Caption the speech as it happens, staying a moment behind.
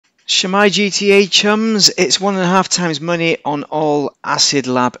Shemai GTA chums, it's 1.5 times money on all Acid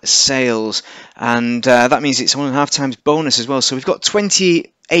Lab sales, and that means it's 1.5 times bonus as well. So we've got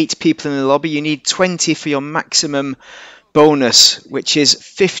 28 people in the lobby. You need 20 for your maximum bonus, which is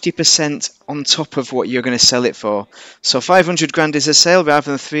 50% on top of what you're going to sell it for. So 500 grand is a sale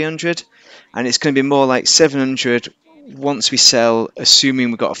rather than 300, and it's going to be more like 700 once we sell, assuming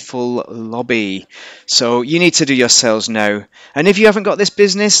we've got a full lobby. So you need to do your sales now. And if you haven't got this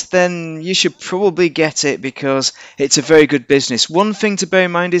business, then you should probably get it because it's a very good business. One thing to bear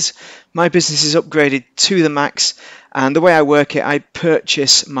in mind is my business is upgraded to the max, and the way I work it, I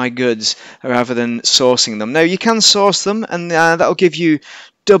purchase my goods rather than sourcing them. Now you can source them, and that'll give you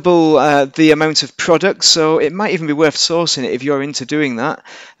double the amount of product, so it might even be worth sourcing it if you're into doing that.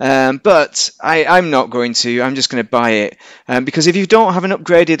 But I'm not going to. I'm just going to buy it because if you don't have an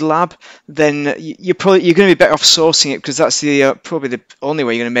upgraded lab, then you're going to be better off sourcing it, because that's the probably the only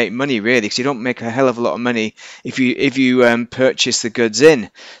way you're going to make money, really, because you don't make a hell of a lot of money if you purchase the goods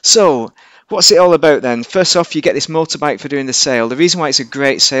in. So what's it all about then? First off, you get this motorbike for doing the sale. The reason why it's a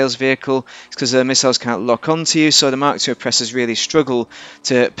great sales vehicle is because the missiles can't lock onto you, so the Mark II oppressors really struggle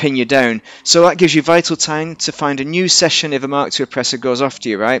to pin you down. So that gives you vital time to find a new session if a Mark II oppressor goes after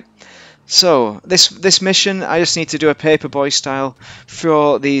you, right? So this mission, I just need to do a paperboy style,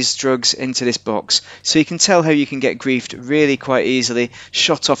 throw these drugs into this box. So you can tell how you can get griefed really quite easily,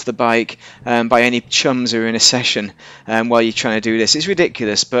 shot off the bike by any chums who are in a session while you're trying to do this. It's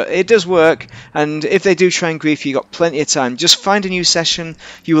ridiculous, but it does work, and if they do try and grief you, you've got plenty of time. Just find a new session.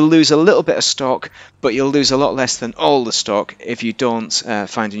 You will lose a little bit of stock, but you'll lose a lot less than all the stock if you don't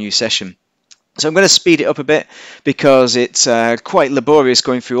find a new session. So I'm going to speed it up a bit because it's quite laborious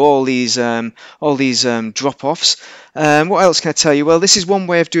going through all these drop-offs. What else can I tell you? Well, this is one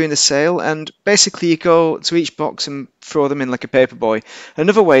way of doing the sale, and basically you go to each box and throw them in like a paperboy.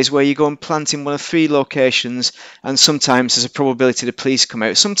 Another way is where you go and plant in one of 3 locations, and sometimes there's a probability the police come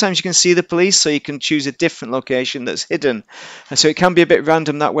out. Sometimes you can see the police, so you can choose a different location that's hidden. And so it can be a bit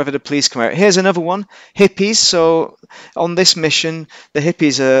random that whether the police come out. Here's another one, hippies. So on this mission, the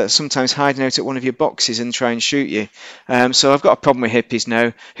hippies are sometimes hiding out at one of your boxes and try and shoot you. So I've got a problem with hippies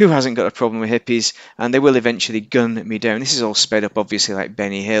now. Who hasn't got a problem with hippies? And they will eventually gun me down. This is all sped up, obviously, like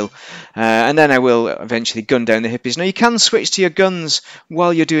Benny Hill. And then I will eventually gun down the hippies. Now you can switch to your guns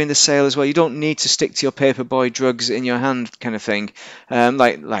while you're doing the sale as well. You don't need to stick to your paperboy drugs in your hand kind of thing. Oh,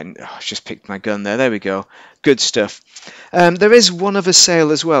 I just picked my gun there. There we go. Good stuff. There is one other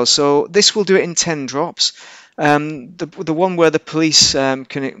sale as well. So this will do it in 10 drops. The one where the police can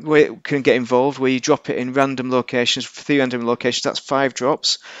get involved, where you drop it in random locations, 3 random locations, that's 5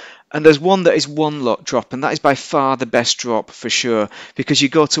 drops. And there's one that is 1 lot drop, and that is by far the best drop for sure, because you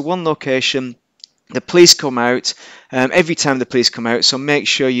go to one location, the police come out every time the police come out, so make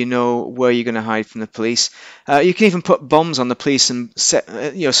sure you know where you're going to hide from the police. You can even put bombs on the police and set,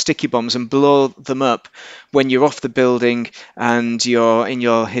 sticky bombs, and blow them up when you're off the building and you're in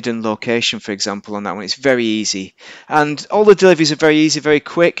your hidden location, for example. On that one, it's very easy, and all the deliveries are very easy, very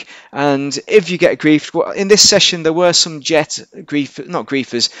quick. And if you get griefed, well, in this session there were some not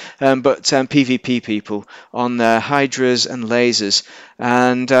griefers, but PvP people on hydras and lasers,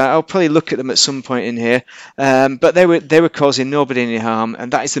 and I'll probably look at them at some point in here, but they were causing nobody any harm,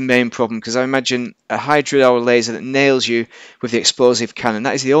 and that is the main problem, because I imagine a hydra or a laser that nails you with the explosive cannon,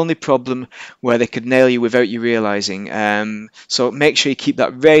 that is the only problem where they could nail you without you realizing. So make sure you keep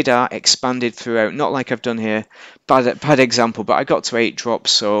that radar expanded throughout, not like I've done here. Bad example, but I got to 8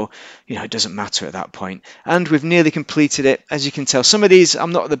 drops, so it doesn't matter at that point. And we've nearly completed it. As you can tell, some of these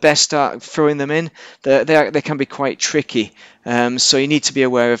I'm not the best at throwing them in. They can be quite tricky, so you need to be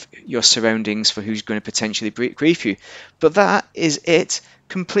aware of your surroundings for who's going to potentially grief you. But that is it,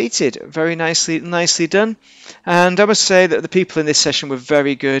 completed. Very nicely done. And I must say that the people in this session were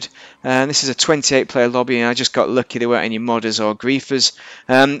very good. This is a 28 player lobby, and I just got lucky there weren't any modders or griefers,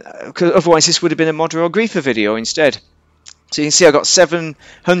 because otherwise this would have been a modder or griefer video instead. So you can see I got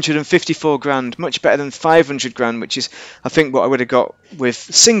 754 grand, much better than 500 grand, which is, I think, what I would have got with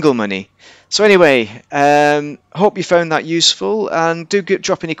single money. So anyway, hope you found that useful, and do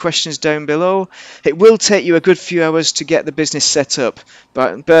drop any questions down below. It will take you a good few hours to get the business set up,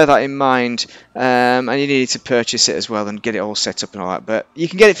 but bear that in mind, and you need to purchase it as well and get it all set up and all that. But you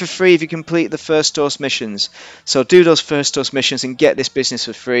can get it for free if you complete the first dose missions. So do those first dose missions and get this business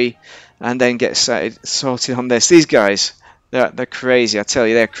for free, and then get sorted on this. These guys, they're crazy, I tell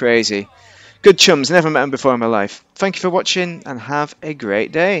you, they're crazy. Good chums, never met them before in my life. Thank you for watching, and have a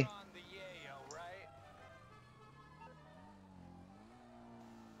great day.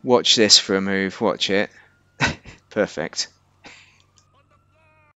 Watch this for a move, watch it. Perfect.